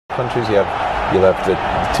Countries, you'll have the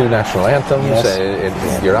two national anthems.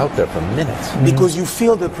 Yes. You're out there for minutes because you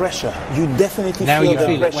feel the pressure. You definitely feel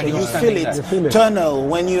the pressure. You feel it. Tunnel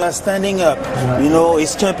when you are standing up. You know,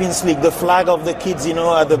 it's Champions League. The flag of the kids, you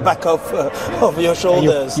know, at the back of your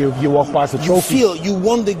shoulders. You walk past the trophy. You feel you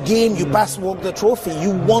won the game. You walk the trophy.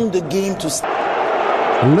 You won the game to.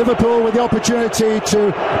 Liverpool with the opportunity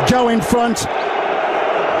to go in front.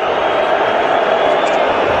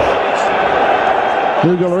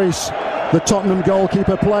 Hugo Lloris, the Tottenham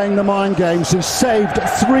goalkeeper, playing the mind games. He's saved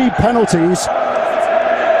 3 penalties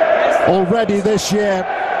already this year.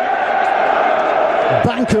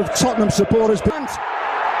 Bank of Tottenham supporters.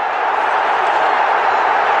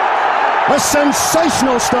 A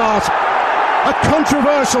sensational start, a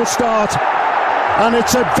controversial start, and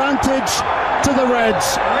it's advantage to the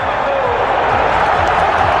Reds.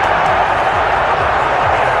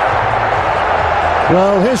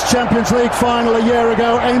 Well, his Champions League final a year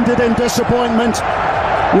ago ended in disappointment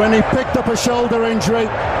when he picked up a shoulder injury.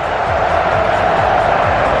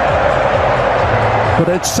 But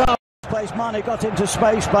it's so. Mane got into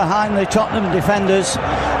space behind the Tottenham defenders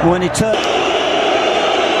when he turned.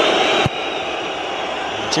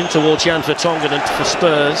 It's in towards Jan Vertonghen and for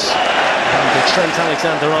Spurs. And Trent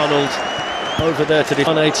Alexander-Arnold over there to the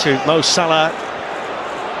Mane to Mo Salah.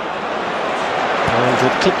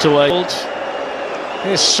 And clipped away.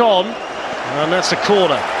 Here's Son, and that's a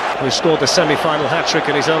corner. Who scored the semi-final hat-trick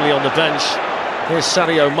and he's only on the bench. Here's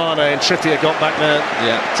Sadio Mane, and Trippier got back there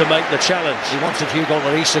to make the challenge. He wanted Hugo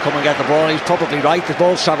Lloris to come and get the ball. He's probably right. The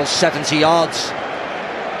ball travels 70 yards.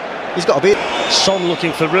 He's got to be. Son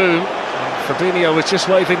looking for room. Fabinho was just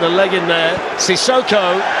waving the leg in there. Sissoko,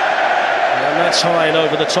 and that's high and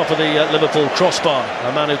over the top of the Liverpool crossbar.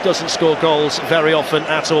 A man who doesn't score goals very often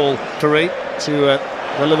at all. Paris to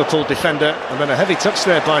the Liverpool defender, and then a heavy touch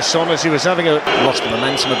there by Son as he was having a... Lost the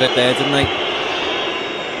momentum a bit there, didn't they?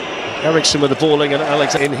 Ericsson with the balling, and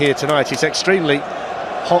Alex in here tonight. It's extremely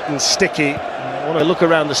hot and sticky. I want to look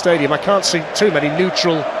around the stadium. I can't see too many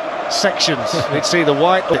neutral sections. It's either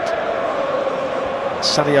white or...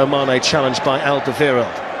 Sadio Mane challenged by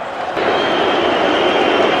Alderweireld.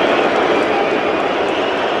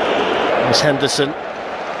 There's Henderson.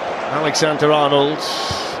 Alexander-Arnold.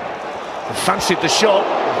 Fancied the shot,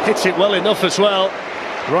 hits it well enough as well,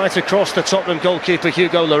 right across the Tottenham goalkeeper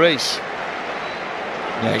Hugo Lloris.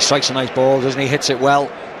 Yeah, he strikes a nice ball, doesn't he? Hits it well.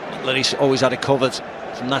 Lloris always had it covered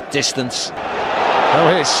from that distance. Now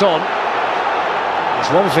here's Son. It's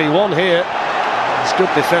 1v1 here. It's good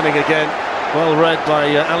defending again. Well read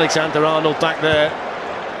by Alexander-Arnold back there.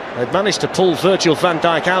 They've managed to pull Virgil van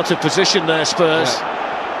Dijk out of position there, Spurs. Yeah.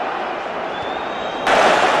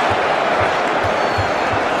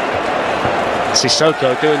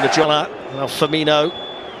 Sissoko doing the job. Now Firmino.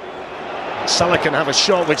 Salah can have a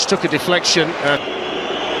shot which took a deflection.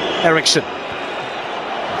 Ericsson.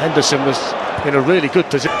 Henderson was in a really good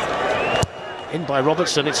position. In by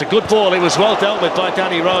Robertson. It's a good ball. It was well dealt with by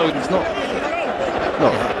Danny Rose. It's not.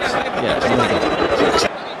 No. Yeah, it's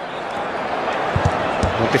not.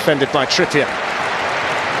 Well defended by Trippier.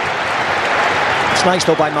 It's nice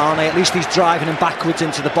though by Mane. At least he's driving him backwards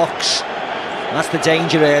into the box. And that's the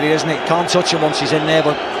danger area, isn't it? Can't touch him once he's in there,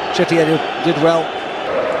 but Trippier did well.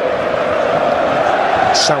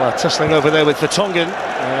 Salah tussling over there with Vertonghen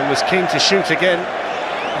and was keen to shoot again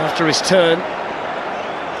after his turn.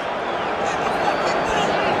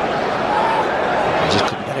 He just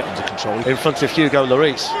couldn't get it under control. In front of Hugo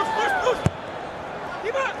Lloris.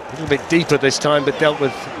 A little bit deeper this time, but dealt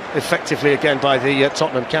with effectively again by the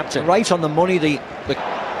Tottenham captain. Right on the money, the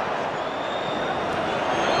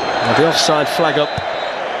offside flag up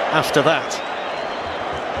after that.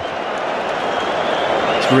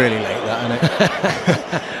 It's really late, that, isn't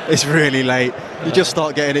it? It's really late. You just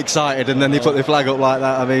start getting excited and then they put the flag up like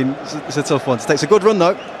that. I mean, it's a tough one. It takes a good run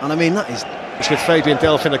though, and I mean that is... With Fabian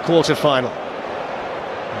Delph in the quarter-final.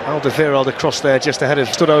 Alderweireld across there just ahead of...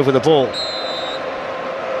 stood over the ball.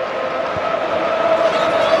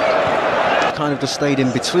 Kind of just stayed in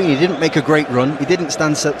between. He didn't make a great run. He didn't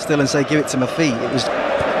stand still and say, give it to my feet. It was...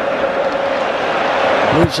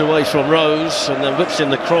 Moves away from Rose and then whips in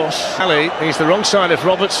the cross. Ali, he's the wrong side of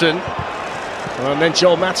Robertson. And then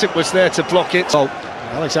Joel Matip was there to block it. Oh,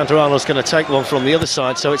 Alexander-Arnold's going to take one from the other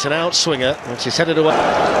side, so it's an outswinger, which is headed away.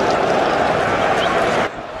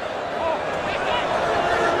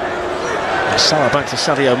 Salah back to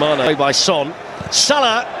Sadio Mane by Son.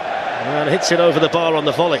 Salah and hits it over the bar on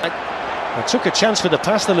the volley. They took a chance for the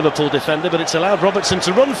pass, the Liverpool defender, but it's allowed Robertson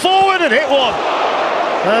to run forward and hit one.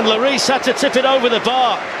 And Lloris had to tip it over the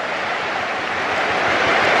bar.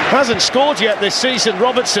 Hasn't scored yet this season,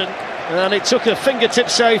 Robertson. and it took a fingertip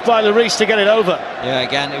save by Lloris to get it over. Yeah,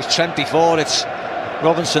 again, it was Trent before, it's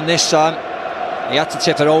Robinson this time. He had to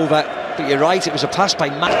tip it over, but you're right, it was a pass by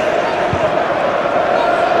Matt.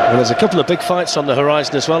 Well, there's a couple of big fights on the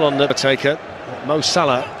horizon as well on the taker. Mo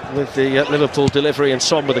Salah with the Liverpool delivery and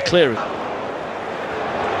Son with the clearing.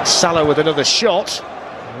 Salah with another shot,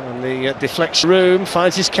 and the deflection room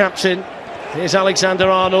finds his captain. Here's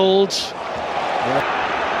Alexander-Arnold.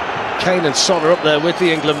 Kane and Son are up there with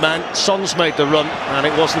the England man. Son's made the run, and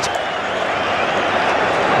it wasn't.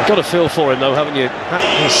 You've got a feel for him though, haven't you?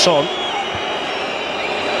 Here's Son.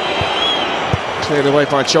 Cleared away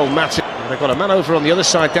by Joel Matip. They've got a man over on the other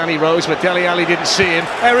side, Danny Rose, but Dele Alli didn't see him.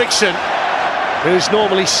 Eriksen, who's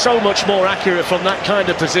normally so much more accurate from that kind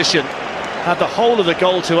of position, had the whole of the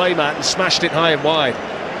goal to aim at and smashed it high and wide.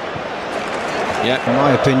 Yeah, in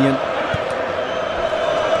my opinion,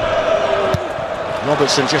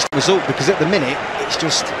 Robertson just result, because at the minute it's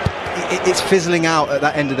just it's fizzling out at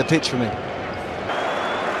that end of the pitch for me.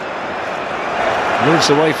 moves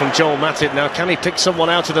away from Joel Matip now. Can he pick someone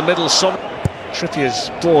out of the middle? Trippier's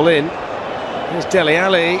ball in. Here's Dele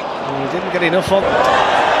Alli. He didn't get enough on.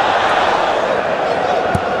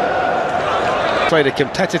 Played a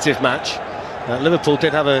competitive match. Liverpool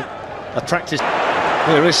did have a practice.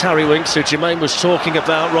 Here is Harry Winks, who Jermaine was talking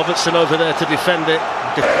about. Robertson over there to defend it.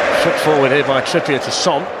 Flick forward here by Trippier to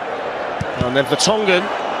Son. And then Vertonghen.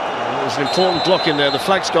 There's an important block in there. The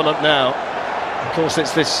flag's gone up now. Of course,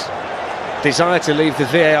 it's this desire to leave the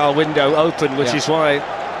VAR window open, which is why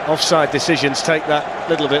offside decisions take that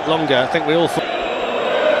little bit longer. I think we all thought.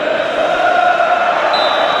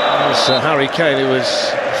 There's Harry Kane, who was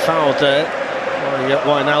fouled there by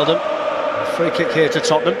Wijnaldum. Free kick here to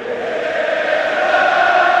Tottenham.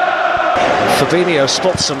 Fabinho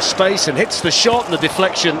spots some space and hits the shot, and the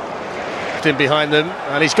deflection in behind them,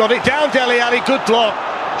 and he's got it down. Dele Alli, good block.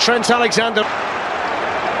 Trent Alexander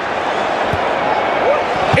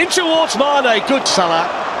in towards Mane, good. Salah,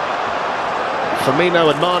 Firmino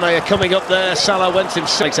and Mane are coming up there. Salah went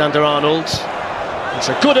himself. Alexander-Arnold. It's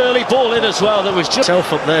a good early ball in as well. That was just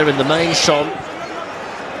self up there in the main. Son.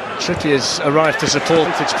 Trippier's arrived to support.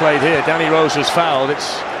 It's played here. Danny Rose was fouled.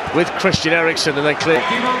 It's with Christian Eriksen, and then clear.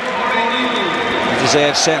 He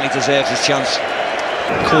certainly deserves his chance.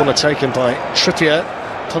 Corner taken by Trippier,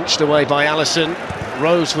 punched away by Alisson.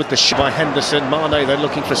 Rose with the shot by Henderson. Mane then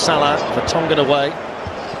looking for Salah. Vertonghen away.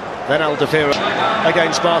 Then Alderweireld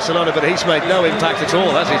against Barcelona, but he's made no impact at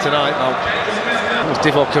all, has he, tonight? It was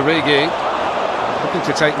Divock Origi looking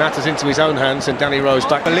to take matters into his own hands, and Danny Rose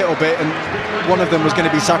back a little bit, and one of them was going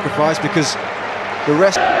to be sacrificed because the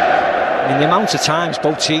rest. I mean, the amount of times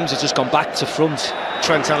both teams have just gone back to front.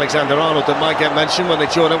 Trent Alexander-Arnold that might get mentioned when they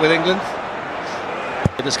join up with England.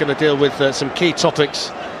 It's going to deal with some key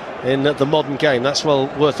topics in the modern game. That's well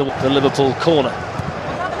worth the Liverpool corner.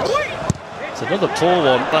 It's another poor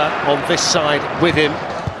one on this side with him.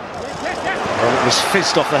 Well, it was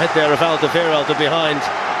fizzed off the head there of Alderweireld behind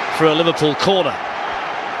for a Liverpool corner.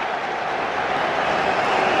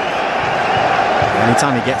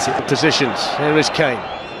 Anytime he gets it. Positions. Here is Kane.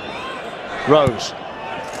 Rose.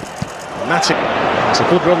 Matip. It's a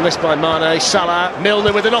good run this by Mane. Salah.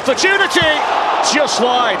 Milner with an opportunity. Just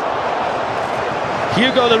wide.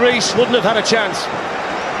 Hugo Lloris wouldn't have had a chance.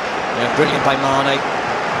 Yeah, brilliant by Mane.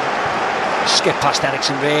 Skip past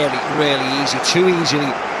Eriksen really easy, too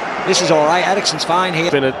easily. This is all right, Eriksen's fine here.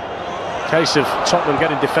 Been a case of Tottenham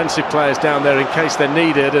getting defensive players down there in case they're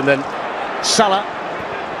needed, and then Salah.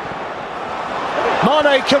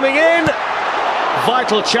 Mane coming in.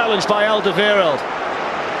 Vital challenge by Alderweireld.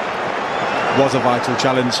 Was a vital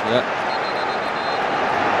challenge. Yeah.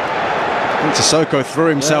 I think Sissoko threw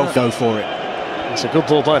himself go for it. It's a good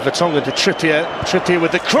ball by Vertonghen to Trippier. Trippier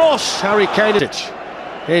with the cross. Harry Kane.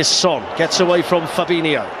 Here's Son. Gets away from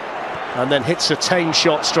Fabinho. And then hits a tame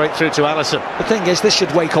shot straight through to Alisson. The thing is, this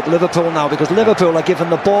should wake up Liverpool now, because Liverpool are giving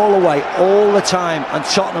the ball away all the time, and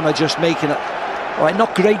Tottenham are just making it. All right,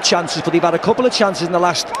 not great chances, but they've had a couple of chances in the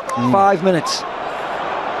last 5 minutes.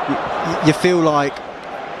 You feel like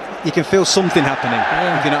you can feel something happening,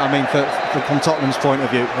 if you know what I mean, from Tottenham's point of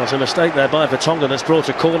view. There's a mistake there by Vertonghen that's brought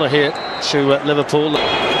a corner here to Liverpool.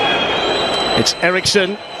 It's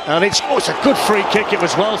Eriksen, and it's a good free kick. It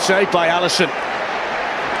was well saved by Alisson.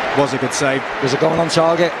 Was a good save. Was it going on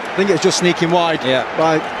target? I think it was just sneaking wide. Yeah.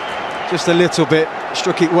 By just a little bit.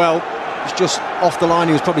 Struck it well. It was just off the line.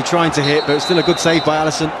 He was probably trying to hit, but it's still a good save by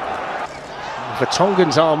Alisson.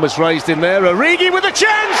 Vertonghen's arm was raised in there. Origi with a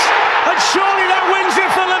chance, and surely that wins it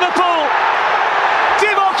for Liverpool.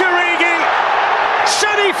 Divock Origi,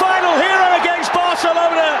 semi-final hero against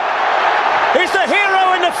Barcelona, is the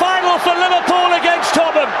hero in the final for Liverpool against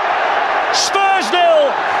Tottenham. Spurs 0,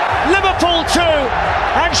 Liverpool 2,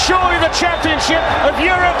 and surely the championship of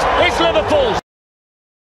Europe is Liverpool's.